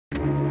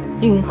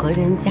运河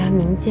人家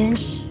民间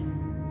史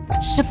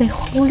是被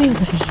忽略的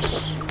历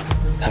史。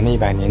他们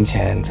100年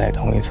前在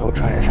同一艘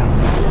船上，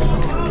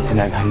现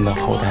在他们的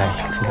后代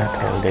养住在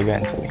同一个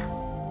院子里，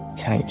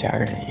像一家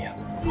人一样。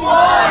过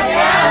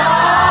年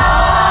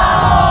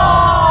好！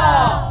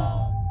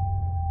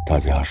大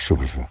家是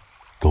不是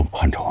都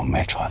盼着我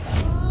卖船呢？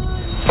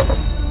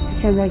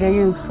现在这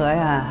运河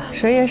呀，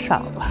水也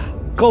少了，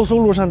高速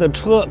路上的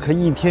车可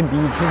一天比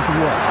一天多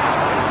啊。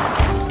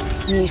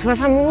你说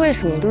他们为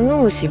什么都那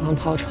么喜欢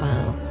跑船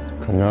啊？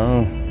可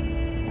能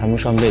他们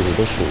上辈子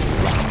都属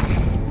鱼吧。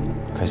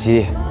可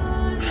惜，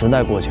时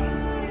代过去了。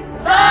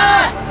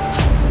3、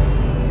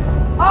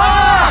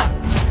2、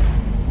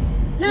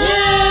1。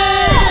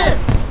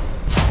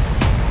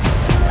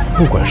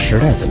不管时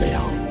代怎么样，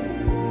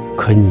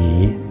可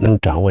你能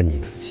掌握你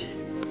自己。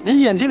你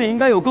眼睛里应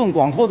该有更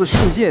广阔的世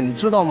界，你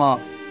知道吗？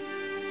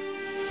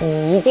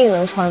你一定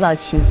能创造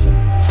奇迹。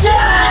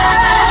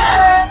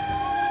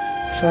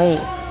所以，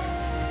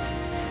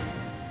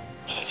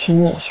也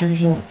请你相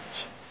信你自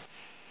己。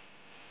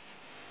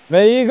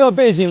每一个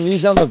背井离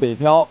乡的北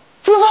漂，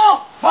出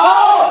发！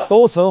好，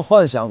都曾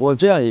幻想过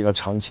这样一个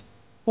场景。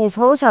你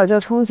从小就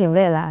憧憬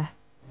未来，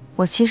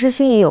我其实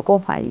心里有过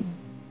怀疑，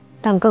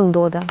但更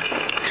多的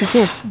是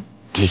祝福。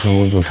离成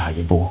功就差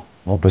一步，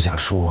我不想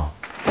输啊。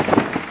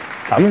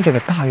咱们这个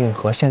大运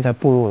河现在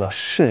步入了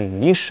适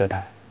宜时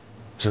代，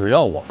只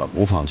要我们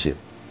不放弃，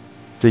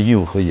这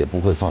运河也不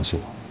会放弃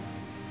我。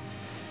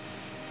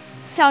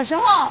小时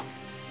候，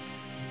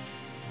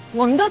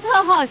我们都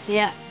特好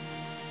奇，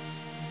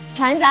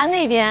船闸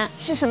那边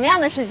是什么样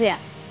的世界？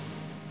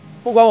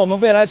不管我们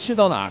未来去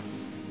到哪儿，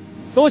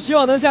都希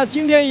望能像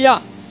今天一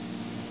样，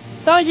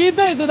当一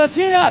辈子的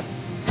亲人。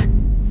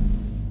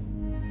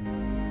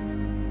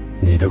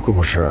你的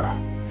故事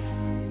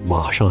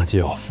马上就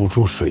要浮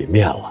出水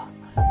面了。